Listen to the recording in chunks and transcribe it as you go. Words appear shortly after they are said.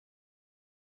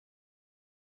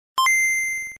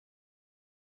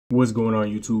What's going on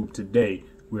YouTube? Today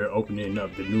we're opening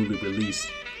up the newly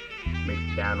released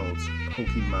McDonald's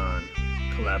Pokemon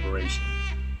collaboration.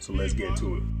 So let's get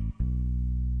to it.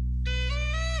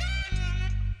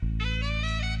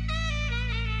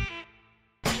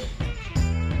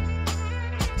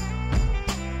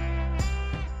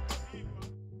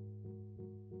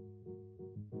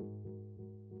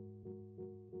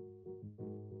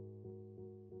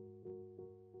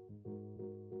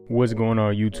 What's going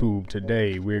on YouTube?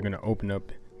 Today we're gonna open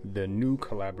up the new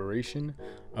collaboration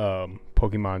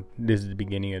Pokemon. This is the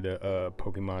beginning of the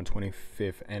Pokemon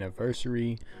 25th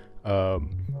anniversary.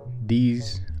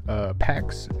 These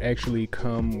packs actually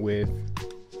come with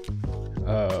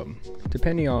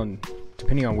depending on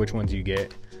which ones you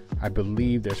get, I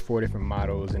believe there's 4 different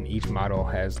models, and each model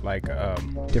has like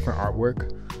different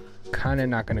artwork. Kind of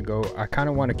not gonna go, I kind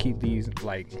of want to keep these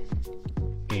like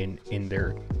in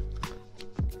their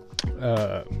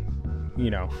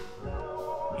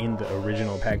in the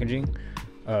original packaging,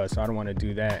 so I don't want to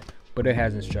do that, but it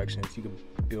has instructions. You can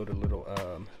build a little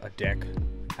a deck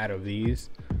out of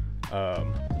these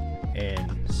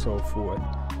and so forth.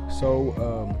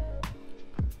 So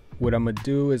what I'm gonna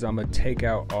do is I'm gonna take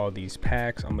out all these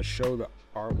packs. I'm gonna show the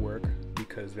artwork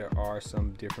because there are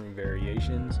some different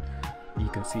variations. You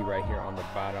can see right here on the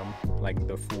bottom, like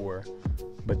the 4.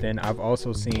 But then I've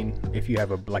also seen if you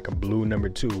have a blue number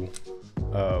 2,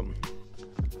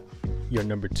 your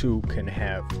number 2 can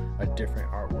have a different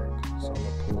artwork. So I'm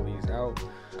gonna pull these out.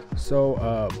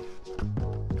 So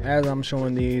as I'm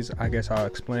showing these, I guess I'll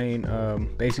explain.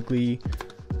 Basically,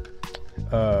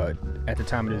 at the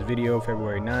time of this video,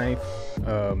 February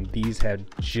 9th, these had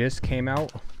just came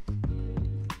out.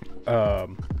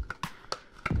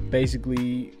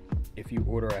 Basically, if you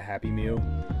order a Happy Meal,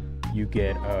 you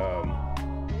get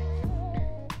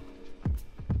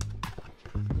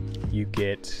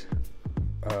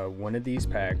one of these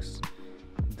packs.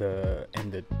 They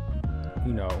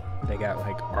got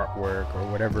like artwork or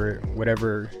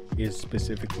whatever is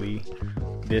specifically.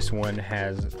 This one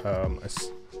has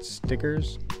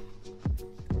stickers,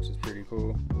 which is pretty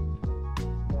cool.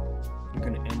 I'm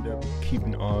gonna end up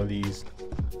keeping all of these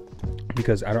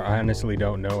because I honestly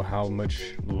don't know how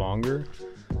much longer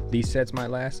these sets might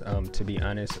last. To be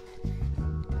honest,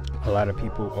 a lot of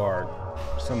people are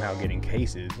somehow getting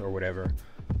cases or whatever,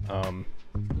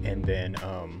 and then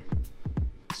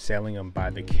selling them by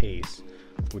the case,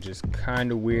 which is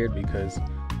kind of weird because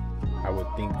I would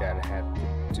think that it had to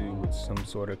do with some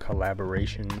sort of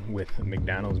collaboration with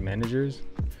McDonald's managers,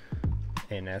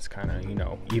 and that's kind of,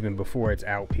 even before it's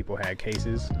out, people had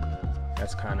cases.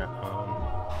 That's kind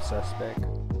of suspect.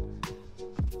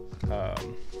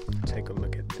 Take a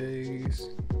look at these.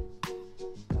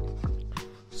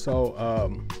 So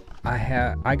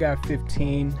I got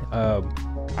 15.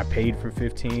 I paid for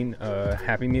 15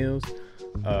 Happy Meals.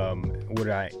 What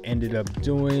I ended up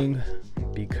doing,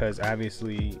 because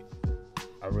obviously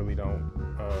I really don't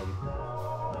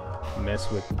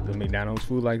mess with the McDonald's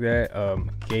food like that,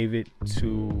 gave it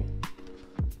to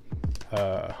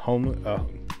the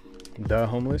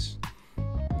homeless,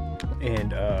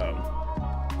 and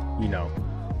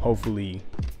hopefully,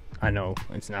 I know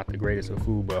it's not the greatest of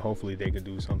food, but hopefully they could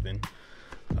do something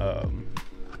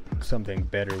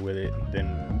better with it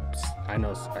than I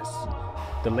know.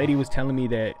 The lady was telling me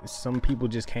that some people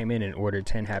just came in and ordered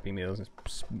 10 Happy Meals,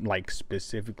 like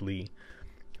specifically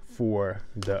for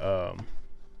the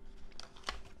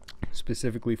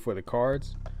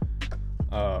cards,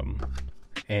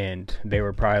 and they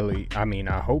were probably,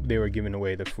 I hope they were giving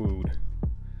away the food,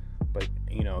 but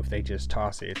if they just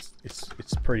toss it,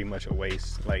 it's pretty much a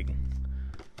waste. Like,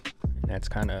 that's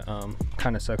kind of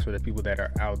sucks for the people that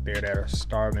are out there that are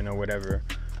starving or whatever.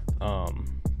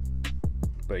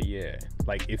 But yeah,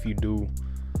 like, if you do,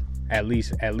 at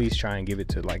least try and give it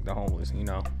to like the homeless,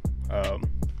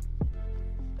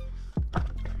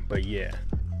 but yeah,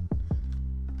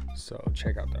 so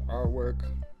check out the artwork.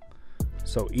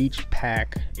 So each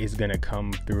pack is gonna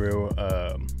come through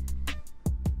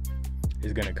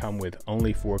is gonna come with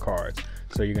only 4 cards.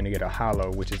 So you're gonna get a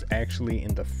HOLO, which is actually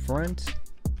in the front,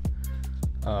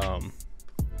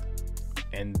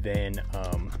 and then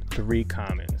 3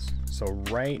 commons. So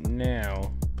right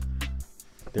now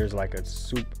there's like a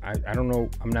soup, I don't know,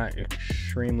 I'm not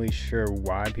extremely sure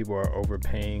why people are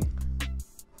overpaying.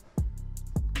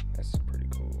 That's pretty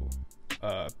cool.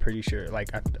 Pretty sure,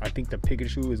 like, I think the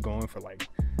Pikachu is going for like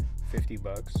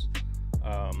 $50.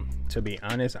 To be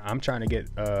honest, I'm trying to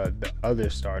get the other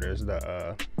starters,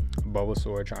 the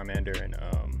Bulbasaur, Charmander, and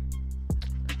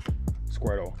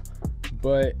Squirtle.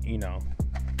 But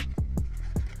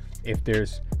if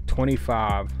there's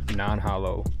 25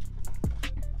 non-holo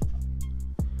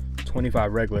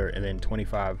 25 regular and then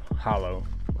 25 hollow.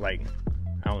 Like,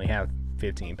 I only have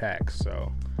 15 packs,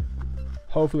 so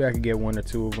hopefully I can get 1 or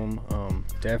 2 of them.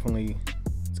 Definitely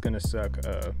it's gonna suck.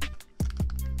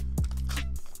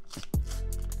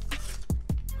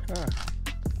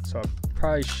 So I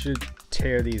probably should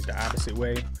tear these the opposite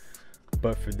way,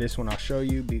 but for this one I'll show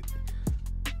you.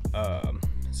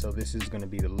 So this is gonna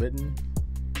be the Litten,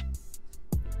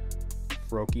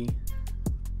 Froakie,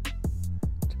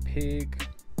 Pig,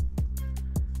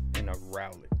 and a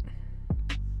Rowlet.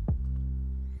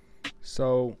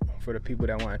 So for the people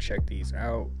that want to check these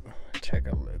out, take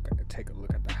a look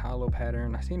at the hollow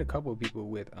pattern. I've seen a couple of people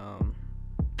with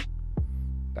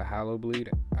the hollow bleed.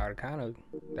 That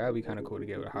would be kind of cool to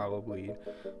get with a hollow bleed,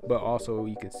 but also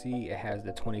you can see it has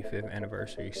the 25th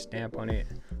anniversary stamp on it,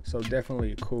 so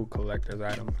definitely a cool collector's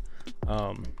item.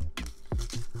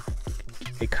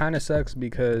 It kind of sucks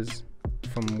because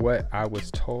from what I was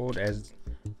told, as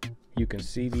you can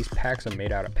see, these packs are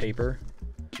made out of paper,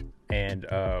 and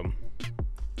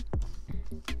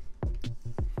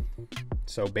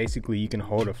so basically you can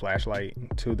hold a flashlight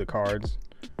to the cards,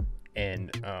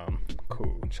 and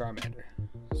cool, Charmander,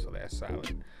 so that's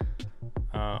solid.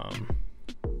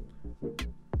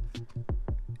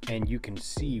 And you can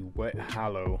see what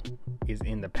hollow is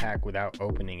in the pack without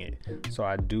opening it, so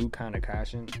I do kind of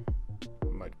caution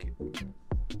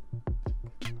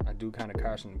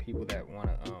people that want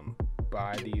to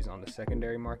buy these on the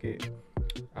secondary market.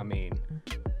 I mean,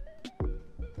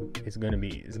 it's gonna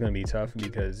be tough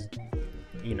because,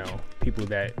 you know, people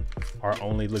that are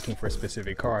only looking for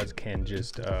specific cards can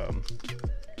just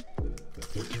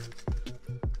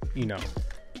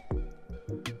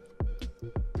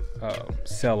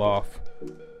sell off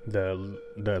the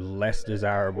less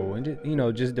desirable, and just, you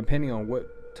know, just depending on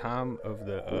what time of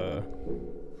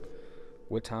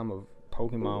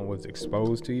Pokemon was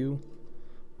exposed to you.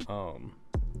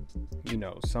 You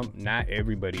know, not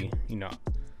everybody, you know,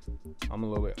 I'm a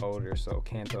little bit older, so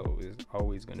Kanto is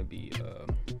always going to be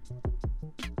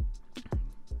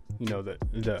you know, the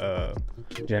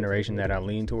generation that I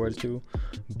lean towards too.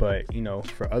 But, you know,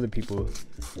 for other people,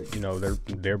 you know,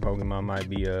 their Pokemon might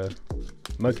be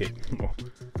Mudkip.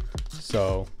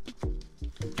 So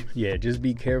yeah, just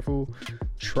be careful.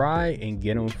 Try and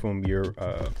get them from your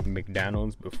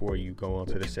McDonald's before you go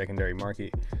onto the secondary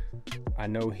market. I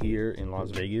know here in Las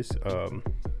Vegas,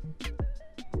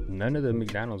 none of the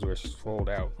McDonald's were sold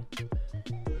out.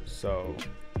 So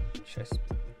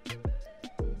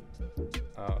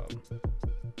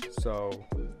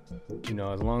you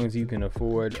know, as long as you can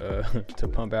afford to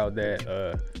pump out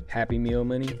that Happy Meal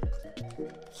money,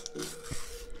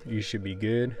 you should be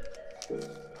good.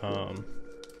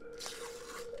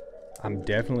 I'm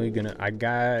definitely gonna, I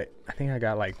think I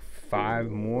got like 5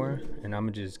 more, and I'm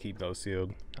gonna just keep those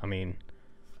sealed. I mean,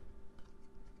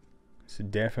 it's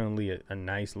definitely a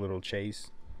nice little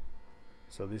chase.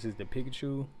 So this is the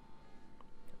Pikachu.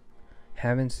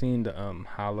 Haven't seen the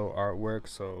hollow artwork,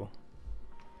 so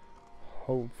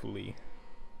hopefully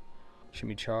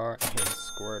Chimichar and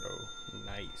Squirtle.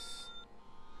 Nice.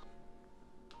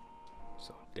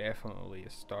 So definitely a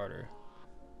starter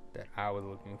that I was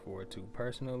looking forward to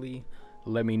personally.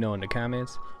 Let me know in the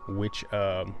comments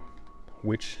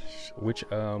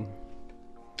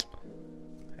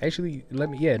actually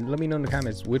let me know in the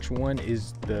comments which one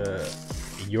is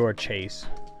your chase.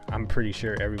 I'm pretty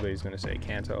sure everybody's gonna say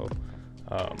Kanto,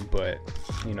 but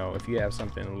you know, if you have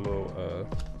something a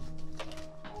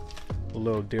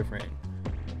little different,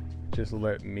 just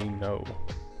let me know.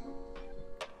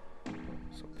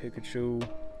 So Pikachu,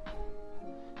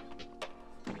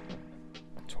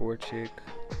 Torchic,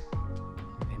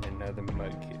 and another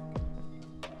Mudkip.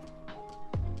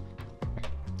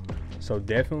 So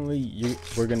definitely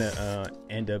we're gonna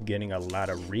end up getting a lot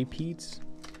of repeats,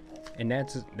 and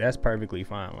that's perfectly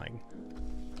fine. Like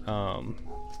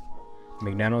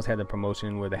McDonald's had the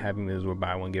promotion where the Happy Meals were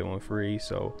buy one get one free,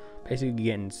 so basically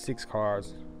getting 6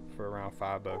 cards for around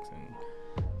 $5, and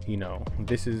you know,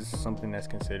 this is something that's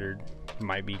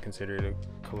might be considered a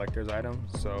collector's item,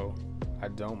 so I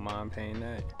don't mind paying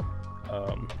that.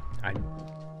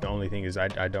 The only thing is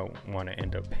I don't want to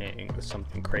end up paying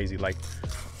something crazy. Like,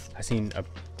 I seen a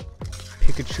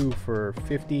Pikachu for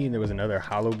 50, and there was another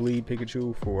Hollow Bleed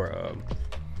Pikachu for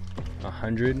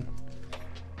 100,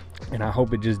 and I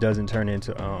hope it just doesn't turn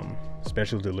into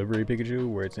special delivery Pikachu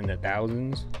where it's in the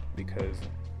thousands, because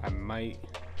I might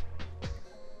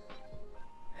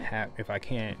have, if I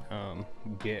can't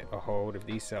get a hold, if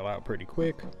these sell out pretty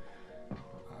quick,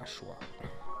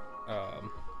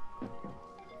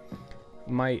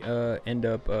 might end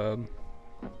up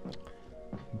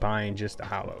buying just the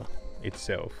hollow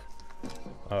itself.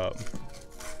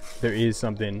 there is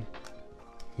something,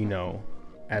 you know,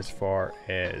 as far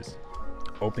as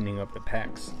opening up the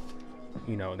packs,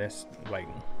 you know, that's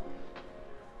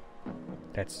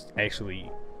actually,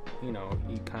 you know,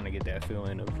 you kind of get that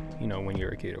feeling of, you know, when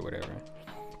you're a kid or whatever.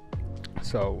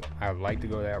 So I'd like to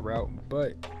go that route,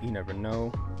 but you never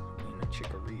know. In a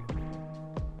chicory.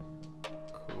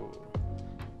 Cool.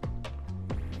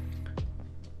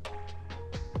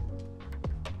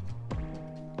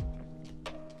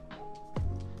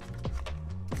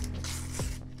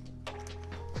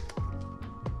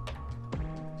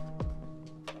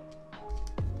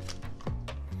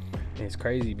 And it's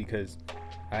crazy because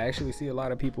I actually see a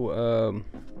lot of people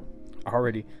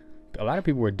already. A lot of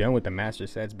people were done with the master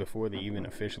sets before they even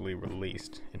officially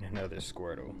released in another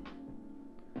Squirtle.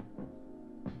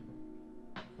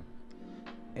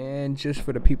 And just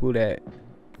for the people that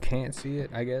can't see it,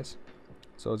 I guess,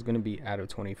 so it's going to be out of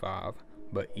 25,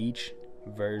 but each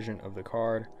version of the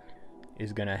card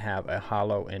is going to have a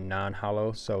holo and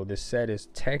non-holo, so this set is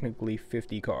technically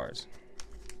 50 cards.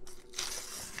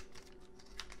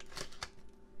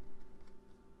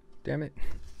 Damn it.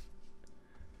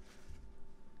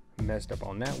 Messed up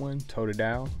on that one.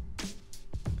 Totodile,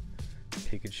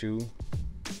 Pikachu,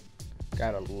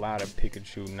 got a lot of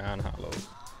Pikachu non-holos,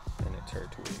 and a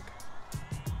Turtwig.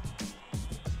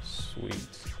 Sweet.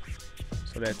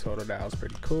 So that Totodile is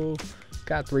pretty cool.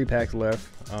 Got 3 packs left.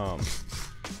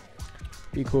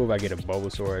 Be cool if I get a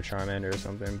Bulbasaur or a Charmander or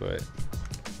something, but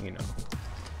you know,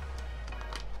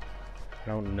 I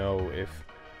don't know if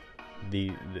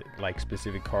the like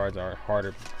specific cards are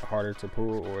harder to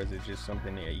pull, or is it just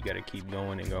something that you got to keep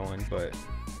going and going. But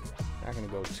I'm not gonna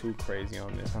go too crazy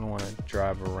on this. I don't want to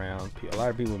drive around. A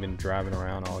lot of people have been driving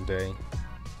around all day.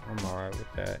 I'm alright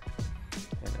with that.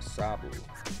 And a Sabu.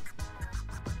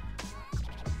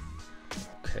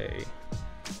 Okay,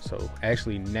 so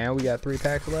actually now we got 3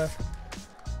 packs left,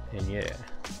 and yeah,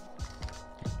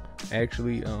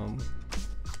 actually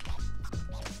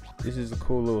this is a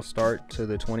cool little start to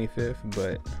the 25th,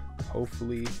 but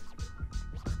hopefully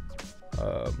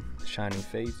Shining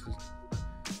Fates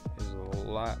is a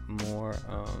lot more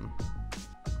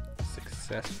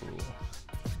successful.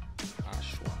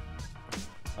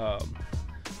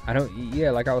 I don't,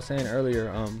 yeah, like I was saying earlier,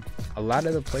 a lot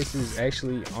of the places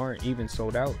actually aren't even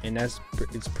sold out, and it's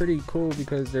pretty cool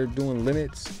because they're doing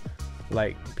limits.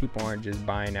 Like, people aren't just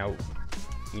buying out,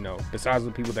 you know, besides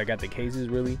the people that got the cases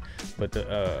really, but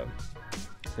they're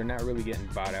not really getting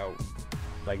bought out.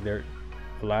 Like, a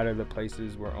lot of the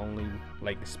places were only,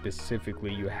 like,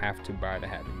 specifically you have to buy the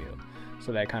Happy Meal,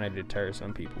 so that kind of deters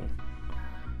some people.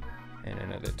 And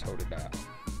another Totodile.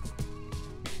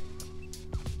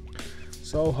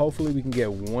 So hopefully we can get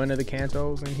one of the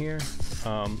Kantos in here.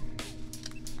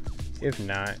 If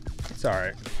not, it's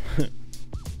alright.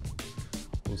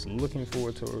 Was looking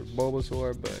forward to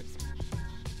Bulbasaur, but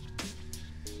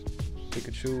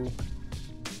Pikachu,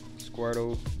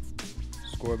 Squirtle,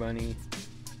 Scorbunny,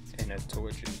 and a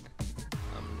Torchic.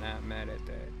 I'm not mad at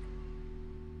that.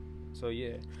 So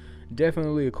yeah,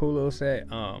 definitely a cool little set.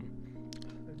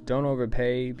 Don't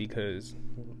overpay, because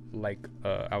like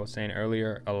I was saying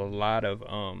earlier, a lot of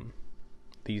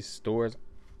these stores,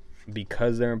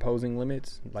 because they're imposing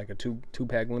limits, like a two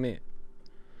pack limit,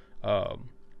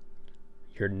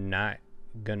 you're not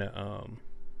gonna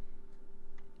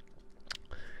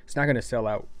it's not gonna sell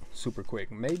out super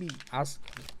quick. Maybe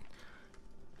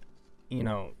you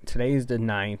know, today's the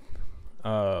 9th.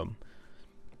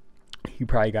 You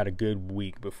probably got a good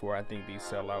week before I think these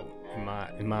sell out,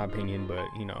 in my opinion, but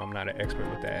you know, I'm not an expert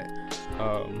with that.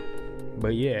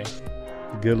 But yeah,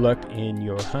 good luck in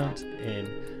your hunt, and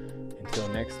until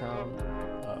next time,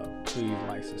 please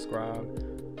like, subscribe,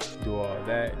 do all of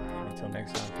that, and until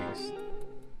next time, peace.